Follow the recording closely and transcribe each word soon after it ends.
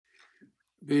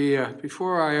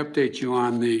Before I update you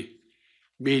on the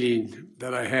meeting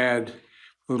that I had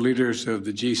with leaders of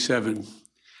the G7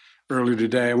 earlier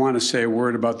today, I want to say a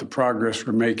word about the progress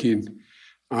we're making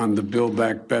on the Build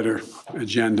Back Better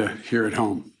agenda here at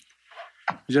home.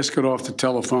 I just got off the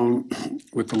telephone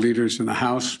with the leaders in the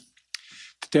House.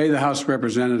 Today, the House of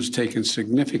Representatives has taken a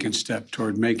significant step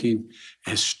toward making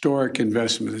a historic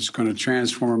investment that's going to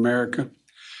transform America,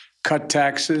 cut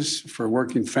taxes for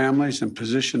working families, and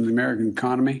position the American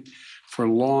economy for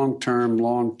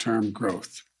long-term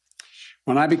growth.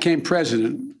 When I became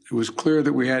president, it was clear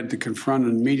that we had to confront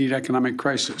an immediate economic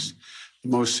crisis, the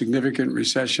most significant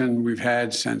recession we've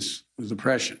had since the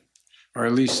Depression, or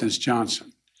at least since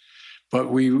Johnson. But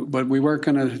that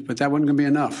wasn't going to be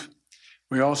enough.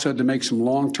 We also had to make some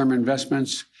long-term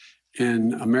investments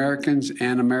in Americans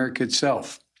and America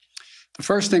itself. The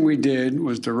first thing we did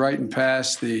was to write and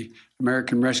pass the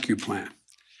American Rescue Plan,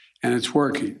 and it's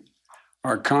working.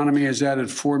 Our economy has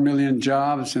added 4 million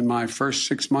jobs in my first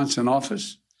 6 months in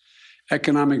office.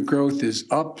 Economic growth is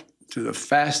up to the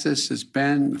fastest it's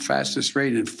been, the fastest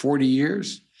rate in 40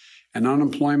 years, and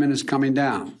unemployment is coming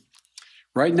down.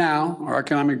 Right now, our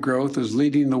economic growth is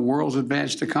leading the world's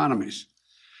advanced economies.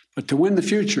 But to win the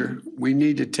future, we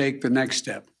need to take the next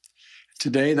step.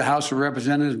 Today, the House of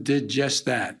Representatives did just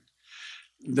that.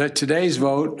 Today's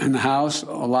vote in the House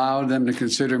allowed them to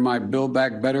consider my Build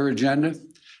Back Better agenda,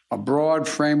 a broad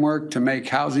framework to make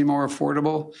housing more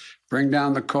affordable, bring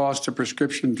down the cost of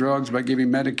prescription drugs by giving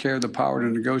Medicare the power to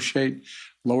negotiate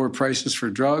lower prices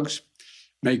for drugs,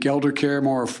 make elder care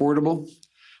more affordable,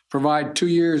 provide 2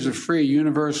 years of free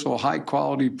universal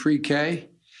high-quality pre-K,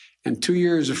 and 2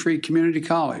 years of free community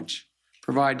college,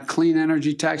 provide clean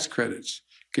energy tax credits,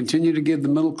 continue to give the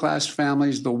middle-class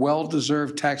families the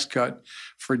well-deserved tax cut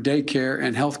for daycare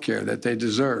and health care that they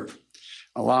deserve,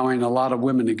 allowing a lot of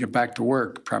women to get back to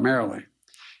work primarily,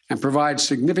 and provide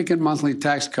significant monthly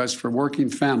tax cuts for working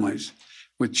families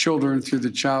with children through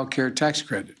the child care tax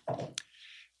credit.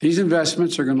 These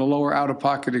investments are going to lower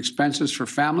out-of-pocket expenses for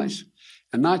families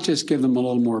and not just give them a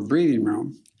little more breathing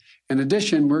room. In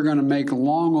addition, we're going to make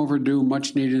long overdue,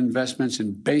 much needed investments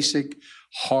in basic,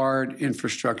 hard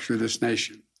infrastructure of this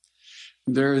nation.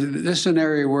 This is an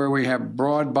area where we have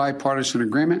broad bipartisan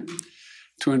agreement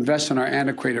to invest in our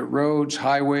antiquated roads,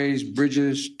 highways,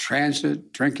 bridges,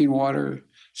 transit, drinking water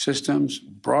systems,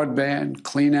 broadband,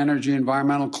 clean energy,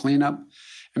 environmental cleanup,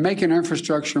 and making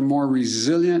infrastructure more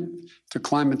resilient to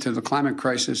the climate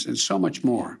crisis, and so much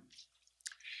more.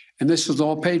 And this is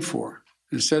all paid for.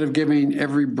 Instead of giving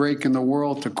every break in the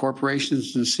world to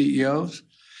corporations and CEOs,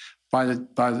 by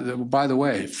the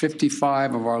way,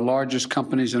 55 of our largest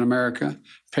companies in America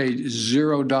paid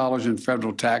 $0 in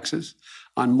federal taxes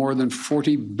on more than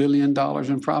 $40 billion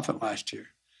in profit last year.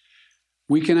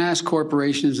 We can ask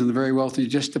corporations and the very wealthy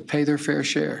just to pay their fair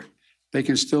share. They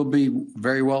can still be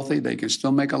very wealthy, they can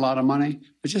still make a lot of money,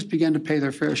 but just begin to pay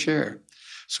their fair share.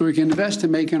 So we can invest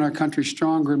in making our country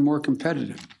stronger and more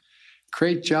competitive,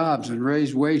 create jobs and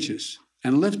raise wages,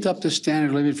 and lift up the standard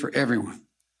of living for everyone.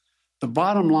 The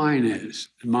bottom line is,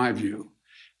 in my view,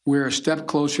 we're a step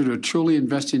closer to truly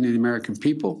investing in the American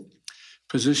people,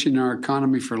 positioning our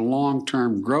economy for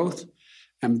long-term growth,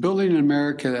 and building an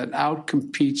America that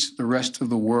outcompetes the rest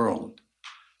of the world.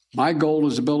 My goal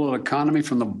is to build an economy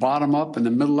from the bottom up and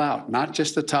the middle out, not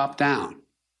just the top down.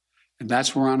 And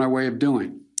that's what we're on our way of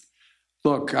doing.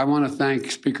 Look, I want to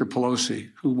thank Speaker Pelosi,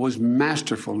 who was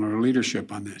masterful in her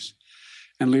leadership on this,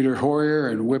 and Leader Hoyer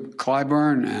and Whip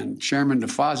Clyburn and Chairman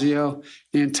DeFazio,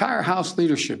 the entire House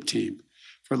leadership team,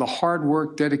 for the hard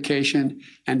work, dedication,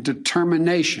 and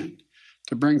determination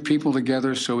to bring people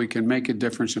together so we can make a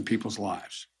difference in people's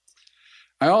lives.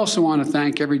 I also want to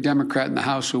thank every Democrat in the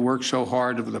House who worked so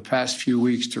hard over the past few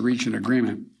weeks to reach an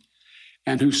agreement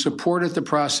and who supported the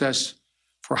process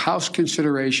for House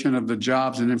consideration of the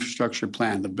Jobs and Infrastructure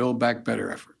Plan, the Build Back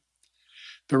Better effort.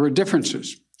 There were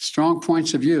differences, strong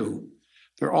points of view.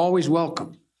 They're always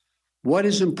welcome. What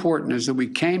is important is that we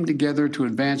came together to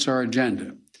advance our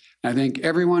agenda. I think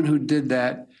everyone who did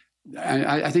that,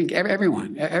 I think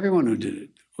everyone who did it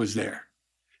was there.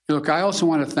 Look, I also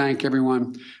want to thank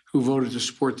everyone who voted to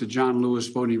support the John Lewis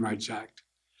Voting Rights Act.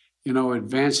 You know,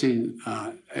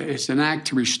 it's an act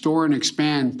to restore and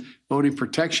expand voting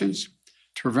protections,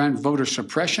 to prevent voter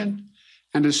suppression,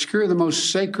 and to secure the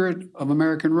most sacred of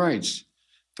American rights,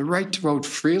 the right to vote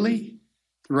freely,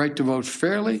 the right to vote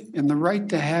fairly, and the right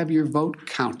to have your vote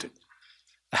counted.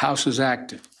 The House is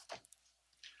active.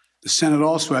 The Senate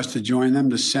also has to join them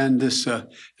to send this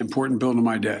important bill to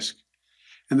my desk.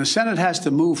 And the Senate has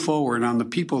to move forward on the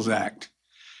People's Act,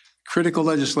 critical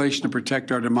legislation to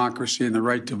protect our democracy and the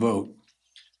right to vote.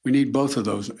 We need both of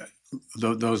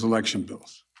those election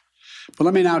bills. But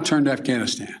let me now turn to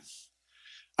Afghanistan.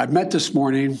 I've met this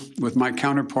morning with my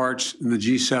counterparts in the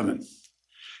G7,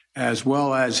 as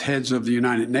well as heads of the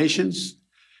United Nations,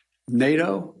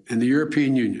 NATO, and the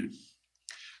European Union.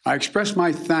 I express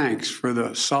my thanks for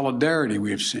the solidarity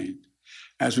we have seen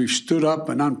as we've stood up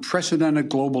an unprecedented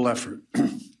global effort.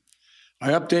 I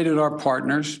updated our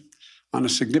partners on the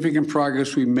significant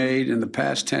progress we made in the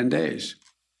past 10 days.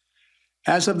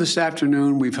 As of this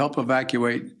afternoon, we've helped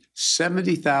evacuate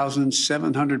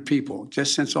 70,700 people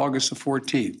just since August the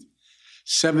 14th,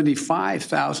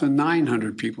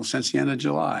 75,900 people since the end of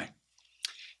July.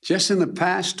 Just in the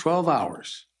past 12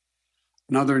 hours,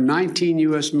 another 19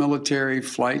 U.S. military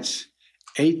flights,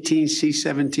 18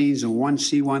 C-17s and 1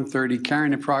 C-130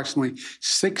 carrying approximately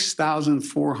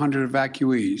 6,400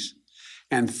 evacuees,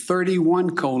 and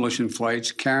 31 coalition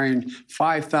flights carrying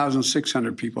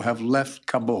 5,600 people have left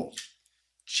Kabul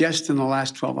just in the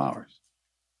last 12 hours.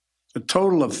 A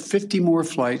total of 50 more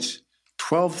flights,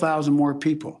 12,000 more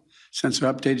people since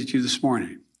I updated you this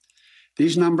morning.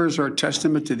 These numbers are a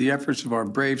testament to the efforts of our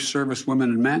brave service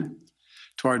women and men,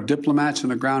 to our diplomats on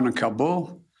the ground in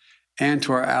Kabul, and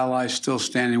to our allies still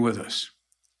standing with us.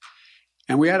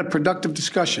 And we had a productive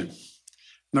discussion.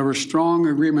 There was strong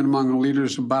agreement among the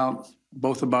leaders about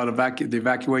the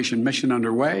evacuation mission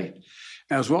underway,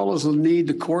 as well as the need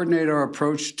to coordinate our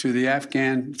approach to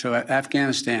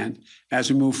Afghanistan as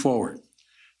we move forward.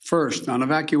 First, on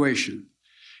evacuation,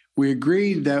 we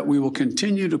agreed that we will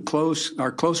continue to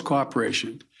our close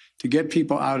cooperation to get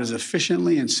people out as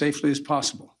efficiently and safely as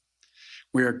possible.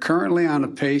 We are currently on a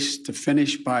pace to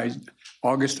finish by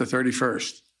August the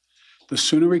 31st. The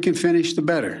sooner we can finish, the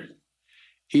better.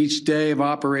 Each day of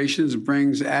operations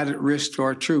brings added risk to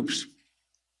our troops.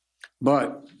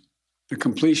 But the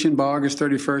completion by August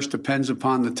 31st depends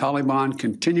upon the Taliban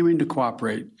continuing to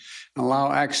cooperate and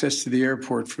allow access to the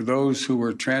airport for those who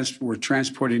we're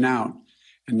transporting out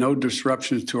and no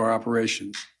disruptions to our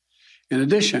operations. In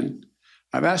addition,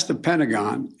 I've asked the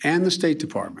Pentagon and the State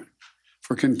Department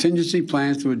for contingency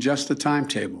plans to adjust the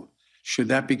timetable should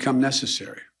that become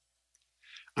necessary.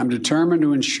 I'm determined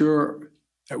to ensure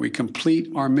that we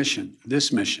complete our mission,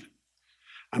 this mission.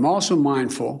 I'm also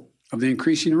mindful of the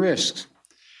increasing risks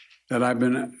that I've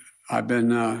been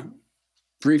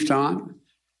briefed on,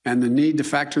 and the need to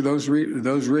factor those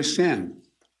risks in.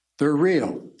 They're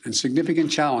real and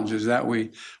significant challenges that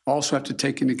we also have to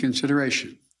take into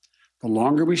consideration. The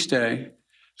longer we stay,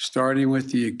 starting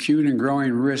with the acute and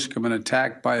growing risk of an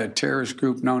attack by a terrorist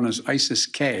group known as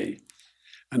ISIS-K,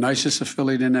 an ISIS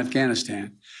affiliate in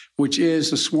Afghanistan, which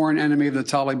is a sworn enemy of the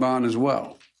Taliban as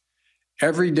well.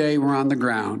 Every day we're on the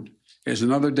ground is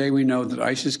another day we know that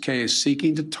ISIS-K is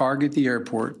seeking to target the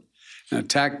airport and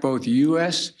attack both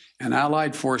U.S. and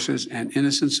allied forces and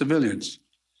innocent civilians.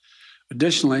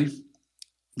 Additionally,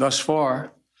 thus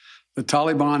far, the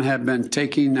Taliban have been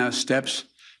taking steps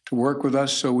to work with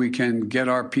us so we can get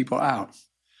our people out.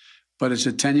 But it's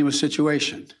a tenuous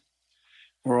situation.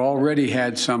 We're already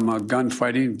had some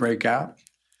gunfighting break out.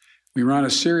 We run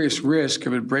a serious risk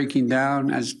of it breaking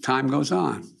down as time goes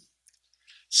on.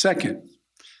 Second,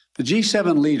 the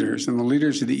G7 leaders and the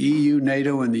leaders of the EU,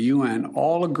 NATO, and the UN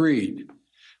all agreed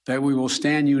that we will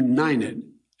stand united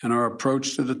in our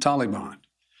approach to the Taliban.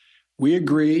 We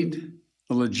agreed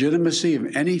the legitimacy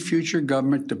of any future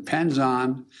government depends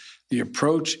on the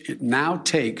approach it now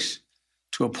takes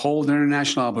to uphold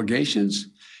international obligations,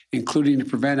 including to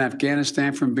prevent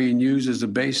Afghanistan from being used as a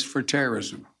base for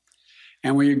terrorism.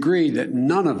 And we agreed that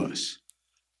none of us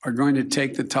are going to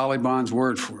take the Taliban's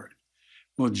word for it.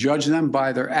 We'll judge them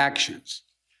by their actions,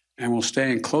 and we'll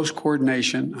stay in close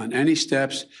coordination on any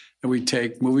steps that we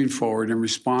take moving forward in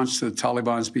response to the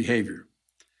Taliban's behavior.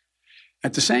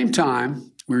 At the same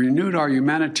time, we renewed our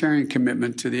humanitarian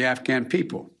commitment to the Afghan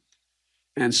people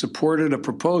and supported a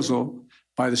proposal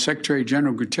by the Secretary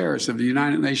General Guterres of the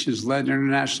United Nations-led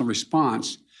international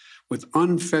response with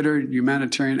unfettered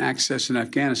humanitarian access in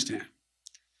Afghanistan.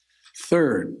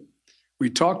 Third, we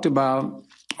talked about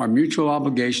our mutual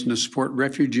obligation to support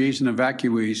refugees and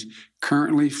evacuees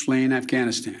currently fleeing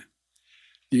Afghanistan.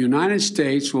 The United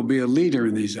States will be a leader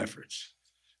in these efforts,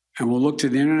 and we'll look to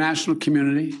the international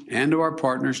community and to our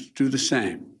partners to do the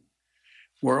same.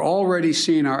 We're already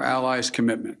seeing our allies'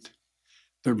 commitment.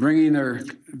 They're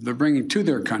bringing to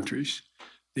their countries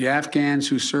the Afghans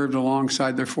who served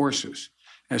alongside their forces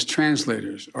as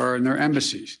translators or in their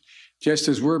embassies, just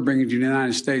as we're bringing to the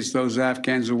United States those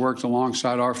Afghans who worked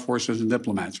alongside our forces and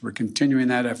diplomats. We're continuing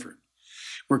that effort.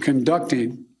 We're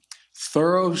conducting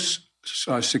thorough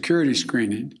security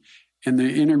screening in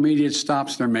the intermediate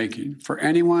stops they're making for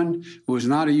anyone who is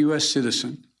not a U.S.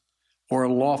 citizen or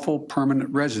a lawful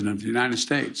permanent resident of the United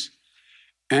States.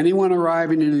 Anyone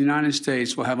arriving in the United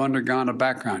States will have undergone a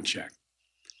background check.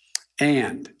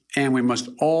 And we must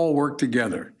all work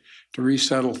together to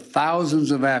resettle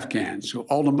thousands of Afghans who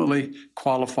ultimately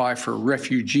qualify for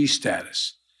refugee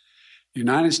status. The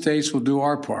United States will do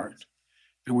our part,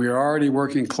 and we are already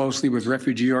working closely with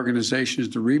refugee organizations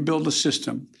to rebuild a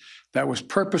system that was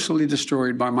purposely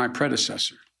destroyed by my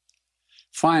predecessor.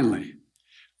 Finally,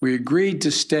 we agreed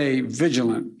to stay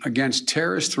vigilant against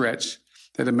terrorist threats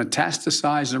that have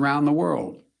metastasized around the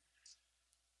world.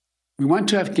 We went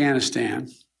to Afghanistan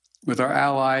with our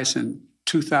allies in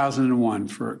 2001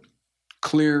 for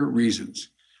clear reasons.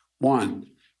 One,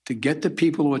 to get the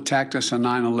people who attacked us on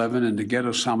 9/11 and to get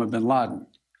Osama bin Laden,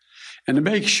 and to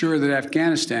make sure that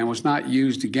Afghanistan was not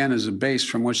used again as a base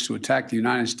from which to attack the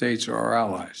United States or our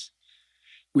allies.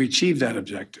 We achieved that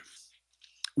objective.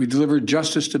 We delivered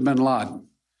justice to bin Laden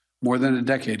more than a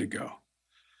decade ago.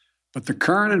 But the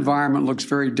current environment looks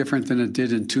very different than it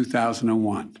did in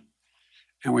 2001,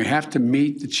 and we have to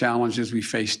meet the challenges we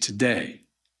face today.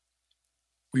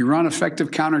 We run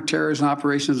effective counterterrorism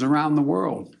operations around the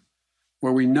world,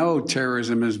 where we know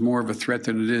terrorism is more of a threat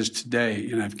than it is today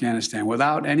in Afghanistan,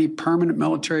 without any permanent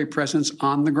military presence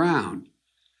on the ground.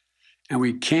 And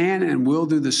we can and will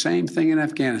do the same thing in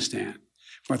Afghanistan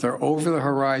with our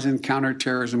over-the-horizon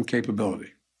counterterrorism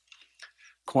capability.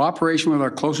 Cooperation with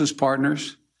our closest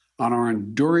partners on our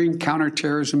enduring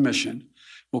counterterrorism mission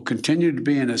will continue to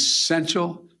be an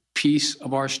essential piece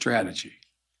of our strategy.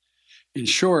 In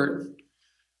short,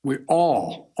 we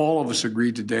all of us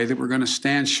agreed today that we're going to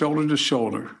stand shoulder to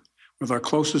shoulder with our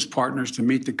closest partners to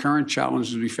meet the current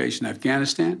challenges we face in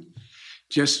Afghanistan,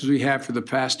 just as we have for the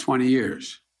past 20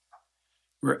 years.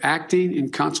 We're acting in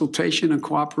consultation and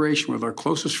cooperation with our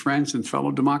closest friends and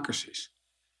fellow democracies.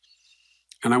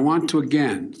 And I want to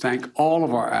again thank all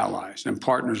of our allies and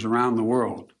partners around the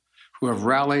world who have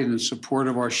rallied in support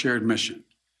of our shared mission.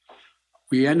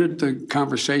 We ended the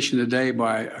conversation today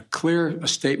by a clear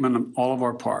statement on all of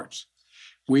our parts.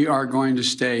 We are going to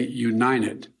stay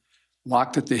united,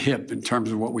 locked at the hip in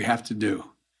terms of what we have to do.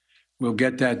 We'll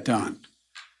get that done.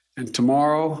 And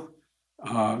tomorrow,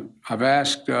 I've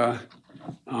asked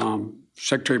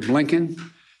Secretary Blinken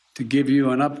to give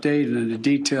you an update and a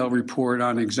detailed report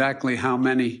on exactly how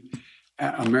many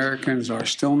Americans are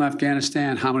still in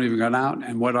Afghanistan, how many have gone out,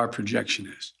 and what our projection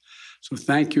is. So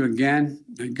thank you again.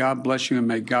 May God bless you, and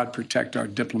may God protect our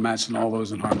diplomats and all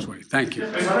those in harm's way. Thank you.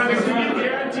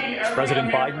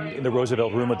 President Biden in the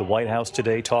Roosevelt Room at the White House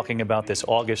today talking about this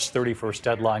August 31st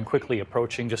deadline quickly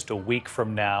approaching, just a week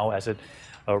from now, as it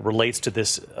relates to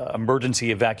this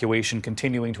emergency evacuation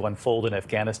continuing to unfold in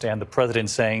Afghanistan. The president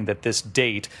saying that this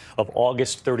date of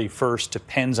August 31st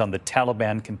depends on the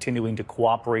Taliban continuing to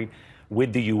cooperate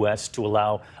with the U.S. to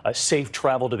allow safe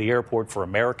travel to the airport for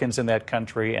Americans in that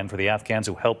country and for the Afghans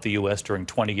who helped the U.S. during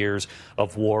 20 years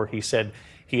of war. He said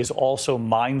he is also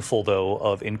mindful, though,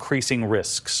 of increasing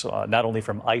risks, not only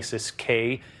from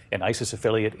ISIS-K, an ISIS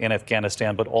affiliate in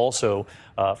Afghanistan, but also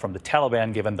from the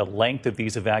Taliban, given the length of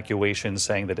these evacuations,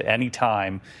 saying that at any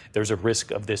time there's a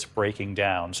risk of this breaking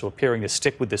down. So appearing to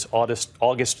stick with this August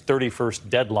 31st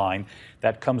deadline.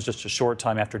 That comes just a short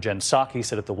time after Jen Psaki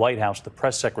said at the White House, the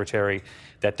press secretary,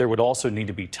 that there would also need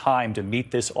to be time to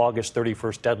meet this August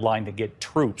 31st deadline to get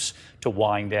troops to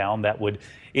wind down. That would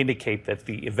indicate that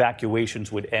the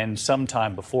evacuations would end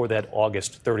sometime before that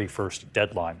August 31st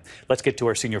deadline. Let's get to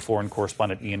our senior foreign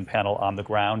correspondent, Ian Pannell, on the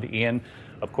ground. Ian,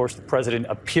 of course, the president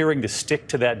appearing to stick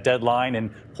to that deadline and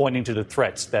pointing to the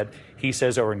threats that he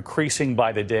says are increasing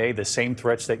by the day, the same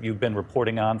threats that you've been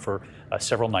reporting on for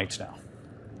several nights now.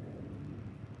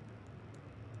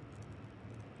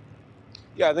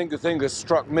 Yeah, I think the thing that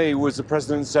struck me was the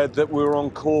president said that we were on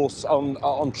course,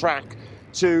 on track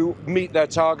to meet their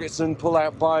targets and pull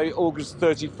out by August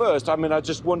 31st. I mean, I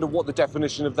just wonder what the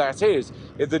definition of that is.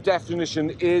 If the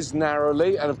definition is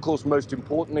narrowly, and of course, most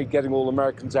importantly, getting all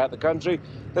Americans out of the country,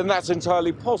 then that's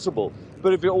entirely possible.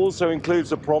 But if it also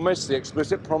includes a promise, the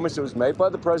explicit promise that was made by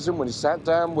the president when he sat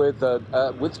down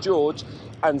with George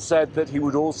and said that he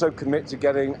would also commit to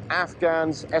getting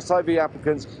Afghans, SIV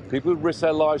applicants, people who risk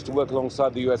their lives to work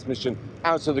alongside the U.S. mission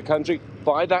out of the country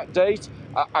by that date,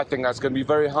 I think that's going to be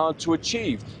very hard to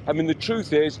achieve. I mean, the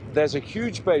truth is there's a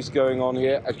huge base going on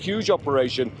here, a huge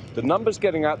operation. The numbers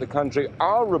getting out of the country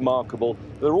are remarkable.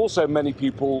 There are also many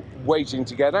people waiting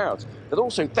to get out. There are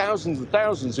also thousands and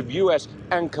thousands of US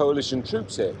and coalition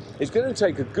troops here. It's going to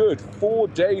take a good 4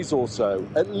 days or so,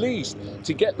 at least,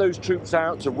 to get those troops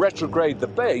out, to retrograde the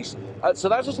base. So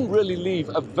that doesn't really leave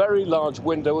a very large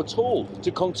window at all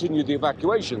to continue the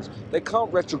evacuations. They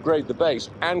can't retrograde the base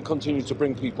and continue to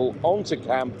bring people onto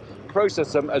camp,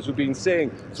 process them, as we've been seeing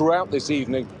throughout this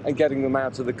evening, and getting them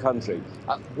out of the country.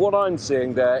 What I'm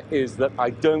seeing there is that I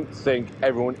don't think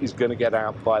everyone is going to get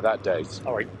out by that date.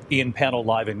 All right. Ian Pannell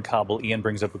live in Kabul. Ian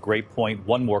brings up a great point.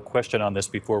 One more question on this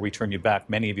before we turn you back,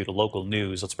 many of you, to local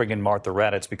news. Let's bring in Martha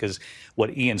Raddatz, because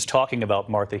what Ian's talking about,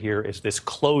 Martha, here is this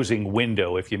closing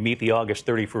window. If you meet the August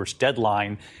 31st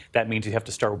deadline, that means you have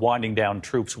to start winding down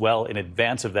troops well in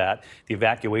advance of that. The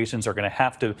evacuations are going to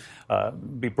have to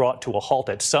be brought to a halt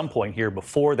at some point here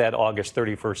before that August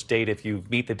 31st date if you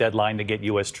meet the deadline to get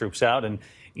U.S. troops out. And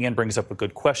Ian brings up a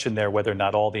good question there, whether or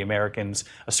not all the Americans,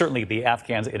 certainly the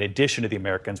Afghans in addition to the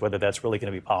Americans, whether that's really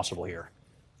going to be possible here.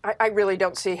 I really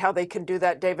don't see how they can do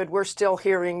that, David. We're still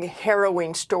hearing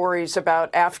harrowing stories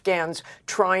about Afghans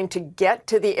trying to get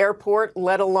to the airport,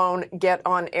 let alone get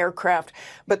on aircraft.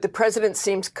 But the president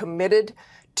seems committed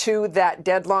to that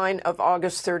deadline of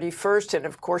August 31st. And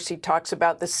of course, he talks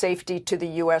about the safety to the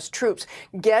U.S. troops.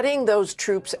 Getting those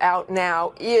troops out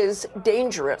now is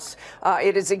dangerous.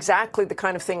 It is exactly the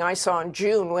kind of thing I saw in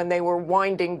June when they were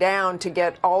winding down to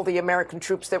get all the American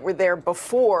troops that were there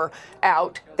before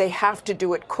out. They have to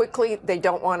do it quickly. They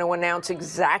don't want to announce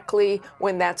exactly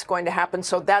when that's going to happen.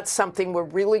 So that's something we're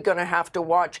really going to have to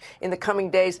watch in the coming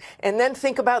days. And then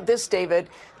think about this, David.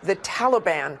 The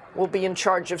Taliban will be in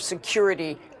charge of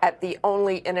security at the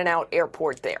only in-and-out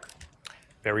airport there.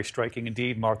 Very striking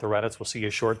indeed. Martha Raddatz, we'll see you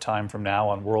a short time from now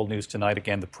on World News Tonight.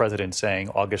 Again, the president saying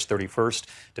August 31st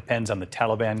depends on the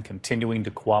Taliban continuing to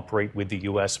cooperate with the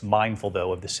U.S., mindful,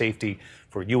 though, of the safety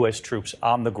for U.S. troops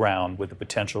on the ground, with the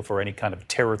potential for any kind of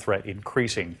terror threat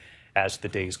increasing as the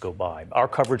days go by. Our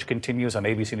coverage continues on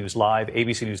ABC News Live,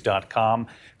 abcnews.com.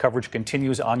 Coverage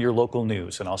continues on your local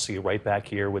news, and I'll see you right back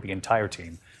here with the entire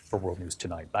team for World News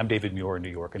Tonight. I'm David Muir in New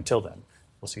York. Until then,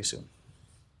 we'll see you soon.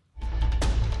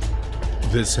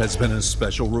 This has been a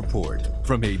special report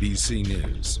from ABC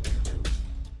News.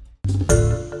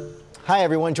 Hi,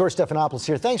 everyone. George Stephanopoulos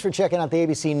here. Thanks for checking out the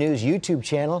ABC News YouTube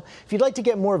channel. If you'd like to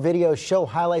get more videos, show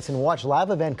highlights, and watch live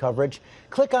event coverage,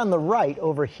 click on the right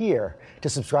over here to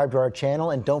subscribe to our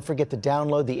channel. And don't forget to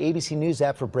download the ABC News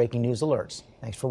app for breaking news alerts. Thanks for watching.